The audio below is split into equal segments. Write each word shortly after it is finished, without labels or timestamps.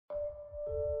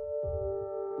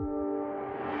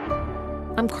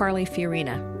I'm Carly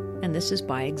Fiorina, and this is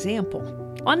By Example.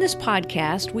 On this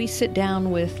podcast, we sit down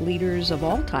with leaders of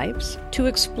all types to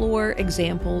explore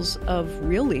examples of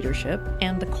real leadership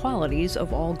and the qualities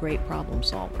of all great problem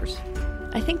solvers.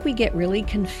 I think we get really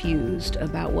confused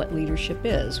about what leadership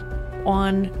is.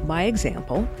 On By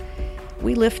Example,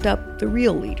 we lift up the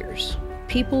real leaders,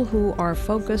 people who are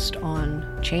focused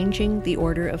on changing the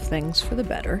order of things for the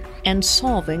better and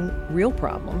solving real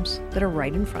problems that are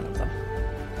right in front of them.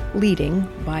 Leading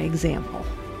by example.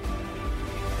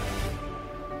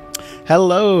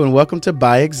 Hello and welcome to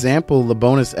By Example, the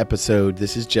bonus episode.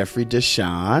 This is Jeffrey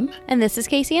Deshawn. And this is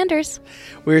Casey Enders.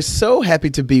 We're so happy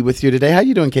to be with you today. How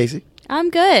you doing, Casey? I'm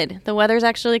good. The weather's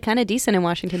actually kind of decent in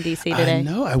Washington, D.C. today. I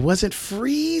know. I wasn't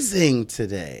freezing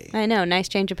today. I know. Nice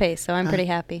change of pace, so I'm pretty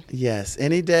happy. Yes.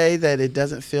 Any day that it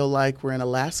doesn't feel like we're in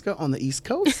Alaska on the East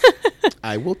Coast,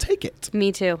 I will take it.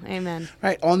 Me too. Amen.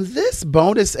 Right. On this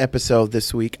bonus episode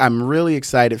this week, I'm really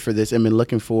excited for this and been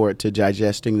looking forward to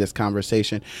digesting this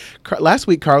conversation. Last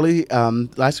week's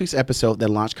episode that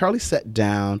launched, Carly sat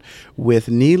down with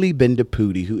Neeli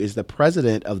Bendapudi, who is the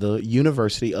president of the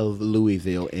University of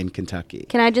Louisville in Kentucky.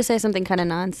 Can I just say something kind of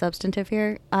non-substantive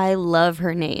here? I love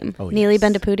her name. Oh, Neeli yes.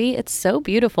 Bendapudi. It's so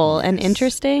beautiful and Yes.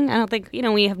 interesting. I don't think,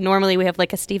 we have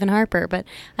like a Stephen Harper, but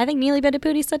I think Neeli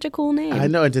Bendapudi is such a cool name. I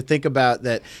know, and to think about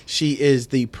that, she is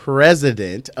the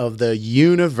president of the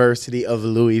University of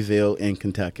Louisville in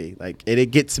Kentucky. Like,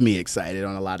 it gets me excited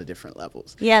on a lot of different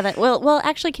levels. Yeah, well,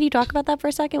 actually, can you talk about that for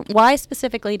a second? Why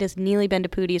specifically does Neeli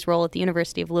Bendapudi's role at the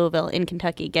University of Louisville in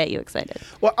Kentucky get you excited?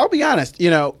 Well, I'll be honest.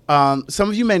 Some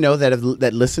of you may know that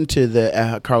that listened to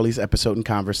the Carly's episode in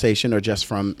conversation or just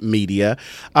from media.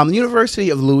 The University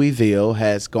of Louisville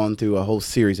has gone through a whole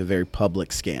series of very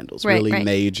public scandals, Right.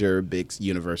 major, big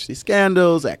university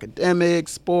scandals,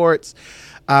 academics, sports.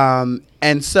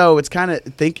 And so it's kind of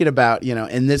thinking about,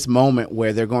 in this moment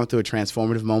where they're going through a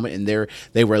transformative moment and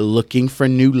they were looking for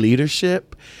new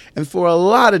leadership. And for a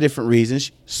lot of different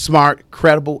reasons, smart,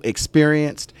 credible,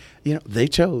 experienced, they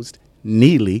chose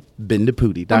Neeli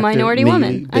Bendapudi. A minority Neeli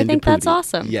woman. I think that's Bendapudi.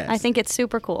 awesome. Yes. I think it's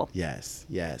super cool. Yes.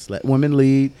 Let women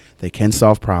lead. They can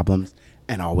solve problems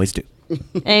and always do.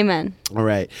 Amen. All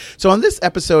right. So on this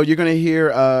episode, you're going to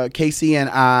hear Casey and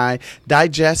I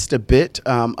digest a bit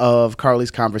of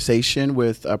Carly's conversation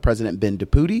with President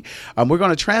Bendapudi. We're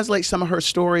going to translate some of her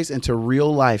stories into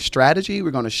real life strategy.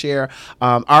 We're going to share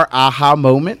our aha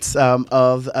moments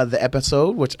of the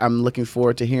episode, which I'm looking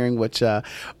forward to hearing what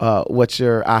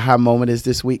your aha moment is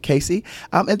this week, Casey.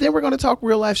 And then we're going to talk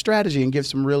real life strategy and give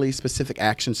some really specific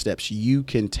action steps you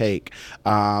can take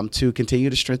to continue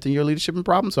to strengthen your leadership and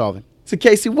problem solving. So,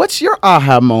 Casey, what's your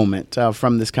aha moment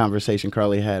from this conversation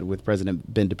Carly had with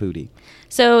President Bendapudi?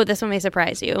 So this one may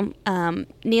surprise you.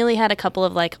 Neeli had a couple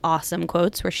of awesome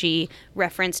quotes where she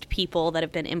referenced people that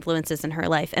have been influences in her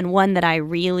life. And one that I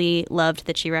really loved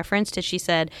that she referenced is she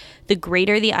said, "The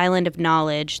greater the island of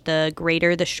knowledge, the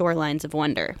greater the shorelines of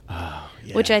wonder." Oh,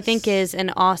 yes. Which I think is an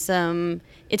awesome,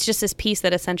 it's just this piece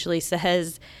that essentially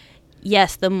says,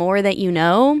 yes, the more that you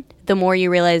know, the more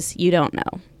you realize you don't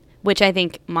know. Which I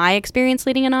think my experience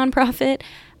leading a nonprofit,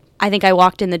 I think I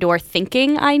walked in the door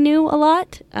thinking I knew a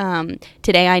lot.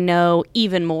 Today I know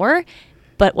even more,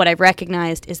 but what I've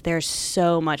recognized is there's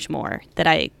so much more that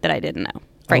I didn't know,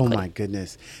 frankly. Oh, my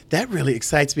goodness. That really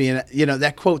excites me. And,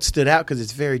 that quote stood out because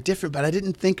it's very different, but I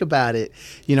didn't think about it,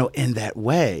 in that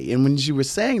way. And when you were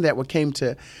saying that, what came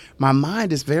to my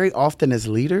mind is very often as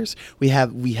leaders, we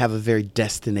have a very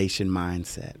destination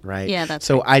mindset, right? Yeah, that's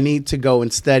so right. I need to go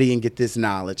and study and get this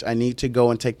knowledge. I need to go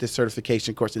and take this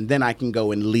certification course, and then I can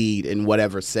go and lead in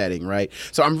whatever setting, right?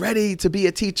 So I'm ready to be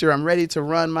a teacher. I'm ready to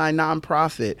run my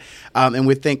nonprofit. And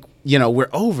we think, we're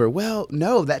over. Well,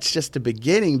 no, that's just the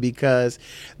beginning, because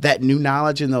that new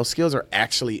knowledge and those skills are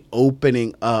actually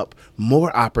opening up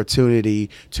more opportunity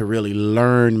to really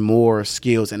learn more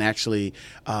skills and actually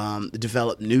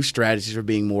develop new strategies for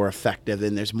being more effective.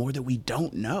 And there's more that we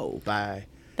don't know by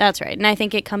That's right. And I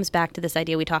think it comes back to this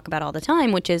idea we talk about all the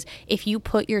time, which is if you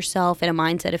put yourself in a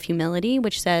mindset of humility,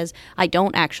 which says, I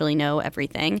don't actually know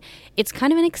everything, it's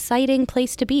kind of an exciting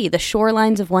place to be, the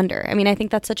shorelines of wonder. I mean, I think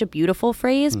that's such a beautiful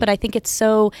phrase, but I think it's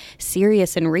so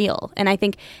serious and real. And I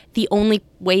think the only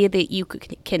way that you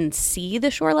can see the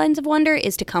shorelines of wonder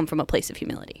is to come from a place of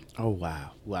humility. Oh,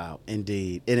 wow. Wow,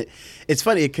 indeed. And it's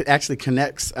funny, it actually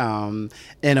connects in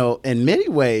many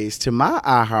ways to my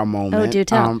aha moment. Oh, do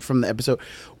tell. From the episode,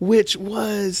 which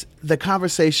was the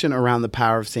conversation around the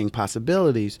power of seeing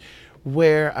possibilities,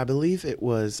 where I believe it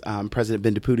was President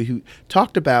Ben Duputi who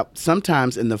talked about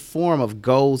sometimes in the form of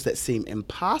goals that seem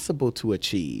impossible to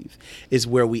achieve is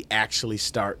where we actually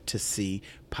start to see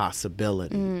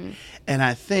possibility. And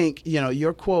I think,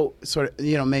 your quote sort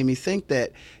of, made me think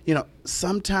that,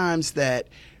 sometimes that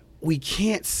we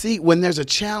can't see when there's a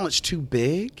challenge too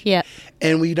big,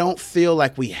 and we don't feel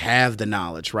like we have the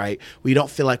knowledge, right? We don't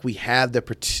feel like we have the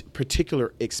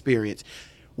particular experience.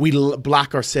 We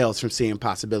block ourselves from seeing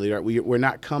possibility, right? We're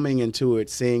not coming into it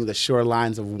seeing the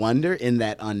shorelines of wonder in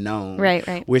that unknown.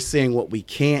 Right. We're seeing what we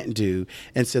can't do.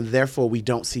 And so therefore we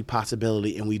don't see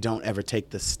possibility, and we don't ever take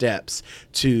the steps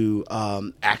to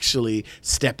actually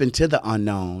step into the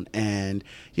unknown and,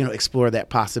 explore that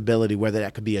possibility, whether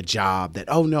that could be a job that,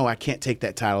 oh no, I can't take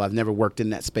that title. I've never worked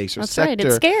in that space or sector. That's right.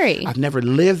 It's scary. I've never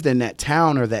lived in that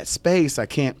town or that space. I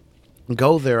can't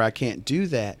go there. I can't do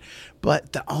that.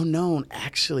 But the unknown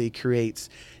actually creates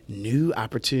new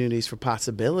opportunities for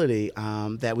possibility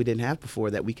that we didn't have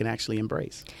before, that we can actually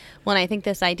embrace. Well, and I think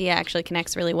this idea actually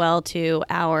connects really well to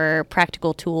our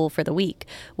practical tool for the week,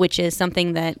 which is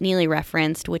something that Neely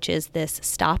referenced, which is this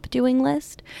stop doing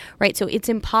list, right? So it's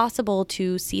impossible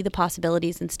to see the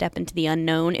possibilities and step into the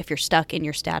unknown if you're stuck in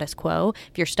your status quo,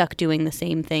 if you're stuck doing the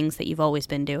same things that you've always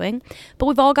been doing. But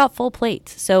we've all got full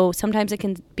plates. So sometimes it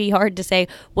can be hard to say,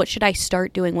 what should I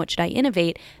start doing? What should I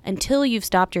innovate? Until you've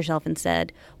stopped yourself and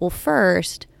said, well,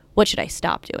 first, what should I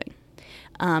stop doing?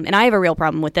 And I have a real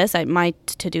problem with this. My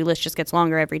to-do list just gets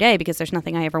longer every day because there's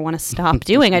nothing I ever want to stop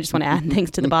doing. I just want to add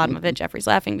things to the bottom of it. Jeffrey's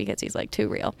laughing because he's like, too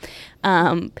real.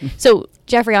 So,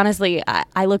 Jeffrey, honestly,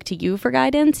 I look to you for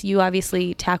guidance. You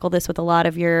obviously tackle this with a lot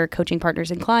of your coaching partners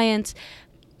and clients.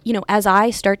 As I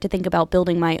start to think about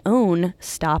building my own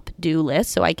stop-do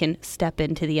list so I can step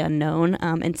into the unknown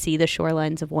and see the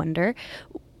shorelines of wonder,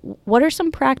 what are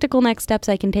some practical next steps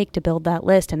I can take to build that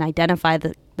list and identify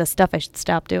the stuff I should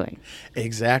stop doing?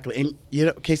 Exactly.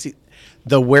 And, Casey,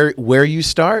 the where you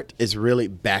start is really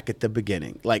back at the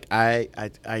beginning. Like I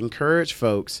encourage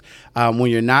folks when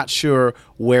you're not sure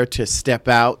where to step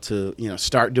out to,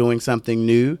 start doing something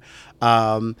new,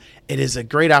 it is a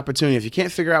great opportunity. If you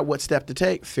can't figure out what step to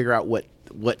take, figure out what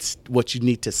you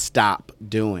need to stop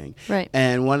doing. Right.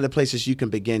 And one of the places you can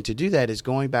begin to do that is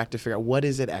going back to figure out what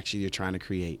is it actually you're trying to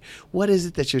create? What is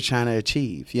it that you're trying to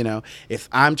achieve? If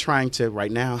I'm trying to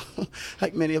right now,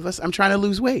 like many of us, I'm trying to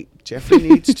lose weight. Jeffrey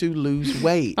needs to lose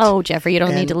weight. Oh, Jeffrey, you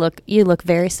don't need to you look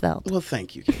very svelte. Well,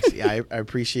 thank you, Casey. I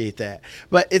appreciate that.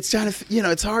 But it's trying to,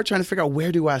 it's hard trying to figure out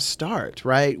where do I start,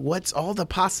 right? What's all the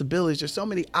possibilities? There's so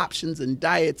many options and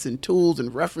diets and tools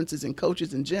and references and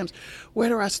coaches and gyms. Where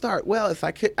do I start? Well, if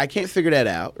I can't figure that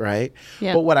out, right?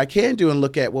 Yeah. But what I can do and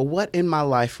look at, what in my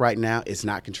life right now is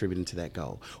not contributing to that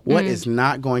goal? What is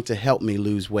not going to help me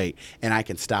lose weight? And I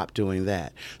can stop doing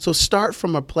that. So start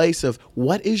from a place of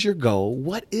what is your goal?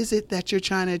 What is it that you're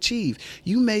trying to achieve?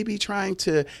 You may be trying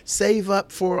to save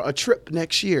up for a trip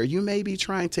next year. You may be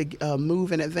trying to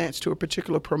move in advance to a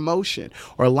particular promotion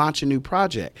or launch a new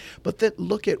project. But then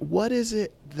look at what is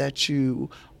it that you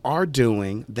are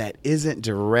doing that isn't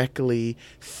directly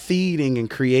feeding and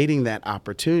creating that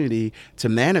opportunity to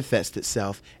manifest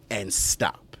itself, and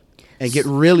stop and get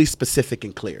really specific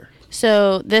and clear.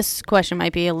 So this question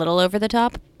might be a little over the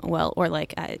top. Well, or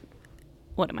like,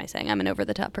 what am I saying? I'm an over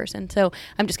the top person. So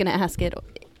I'm just going to ask it.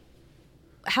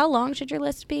 How long should your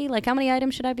list be? Like, how many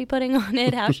items should I be putting on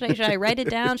it? Should I write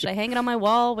it down? Should I hang it on my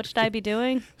wall? What should I be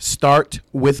doing? Start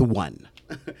with one.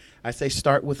 I say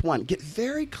start with one. Get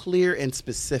very clear and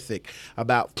specific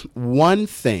about one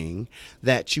thing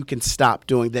that you can stop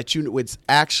doing that it's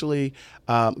actually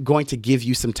going to give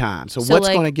you some time. So what's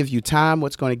going to give you time?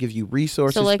 What's going to give you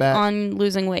resources back? So back? On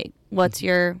losing weight, what's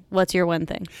your one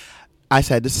thing? I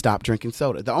said to stop drinking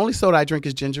soda. The only soda I drink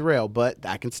is ginger ale, but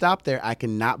I can stop there. I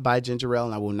cannot buy ginger ale,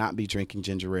 and I will not be drinking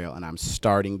ginger ale, and I'm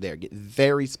starting there. Get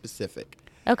very specific.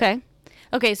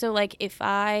 Okay, so like if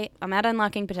I'm at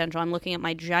Unlocking Potential, I'm looking at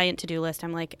my giant to-do list.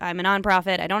 I'm like, I'm a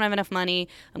nonprofit. I don't have enough money.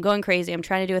 I'm going crazy. I'm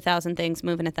trying to do 1,000 things,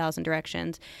 move in 1,000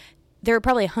 directions. There are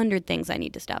probably 100 things I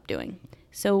need to stop doing.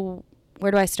 So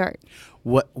where do I start?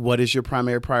 What is your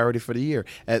primary priority for the year?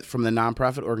 From the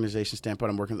nonprofit organization standpoint,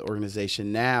 I'm working with an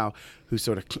organization now who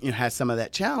sort of has some of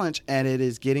that challenge, and it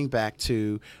is getting back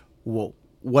to, well,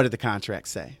 what do the contracts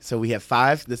say? So we have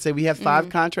five, let's say we have five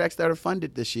contracts that are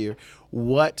funded this year.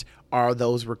 What are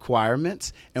those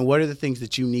requirements, and what are the things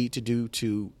that you need to do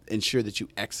to ensure that you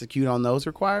execute on those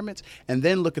requirements? And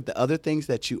then look at the other things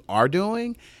that you are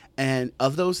doing, and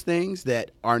of those things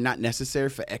that are not necessary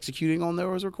for executing on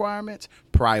those requirements,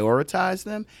 prioritize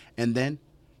them, and then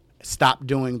stop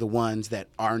doing the ones that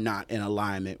are not in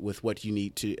alignment with what you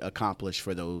need to accomplish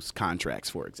for those contracts,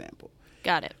 for example.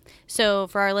 Got it. So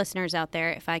for our listeners out there,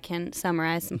 if I can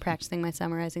summarize, I'm practicing my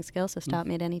summarizing skills, so stop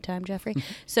me at any time, Jeffrey.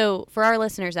 So for our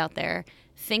listeners out there,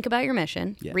 think about your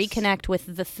mission, Yes. reconnect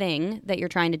with the thing that you're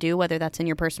trying to do, whether that's in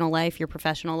your personal life, your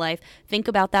professional life. Think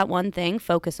about that one thing,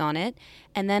 focus on it,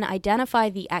 and then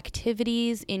identify the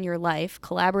activities in your life,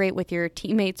 collaborate with your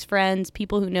teammates, friends,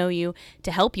 people who know you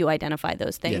to help you identify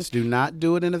those things. Yes, do not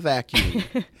do it in a vacuum.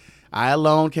 I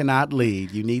alone cannot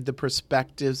lead. You need the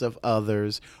perspectives of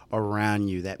others around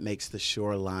you. That makes the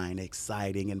shoreline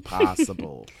exciting and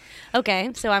possible. Okay,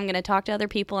 so I'm going to talk to other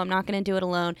people. I'm not going to do it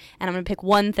alone. And I'm going to pick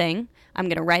one thing. I'm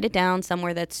going to write it down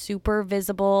somewhere that's super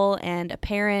visible and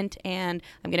apparent. And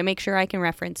I'm going to make sure I can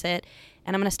reference it.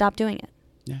 And I'm going to stop doing it.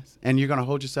 Yes. And you're going to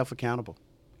hold yourself accountable.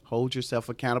 Hold yourself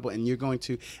accountable. And you're going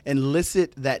to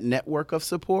elicit that network of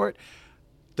support,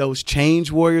 those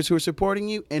change warriors who are supporting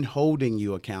you and holding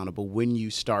you accountable when you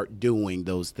start doing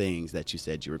those things that you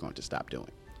said you were going to stop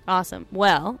doing. Awesome.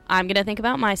 Well, I'm going to think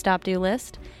about my stop-do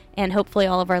list, and hopefully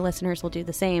all of our listeners will do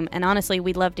the same. And honestly,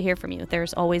 we'd love to hear from you.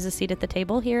 There's always a seat at the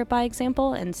table here at By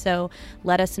Example, and so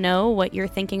let us know what you're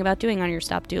thinking about doing on your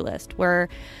stop-do list. We're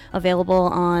available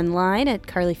online at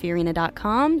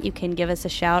carlyfiorina.com. You can give us a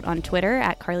shout on Twitter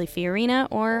at carlyfiorina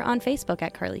or on Facebook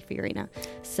at carlyfiorina.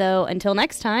 So until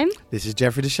next time, This is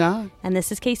Jeffrey Deshawn. and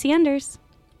this is Casey Enders.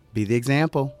 Be the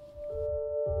example.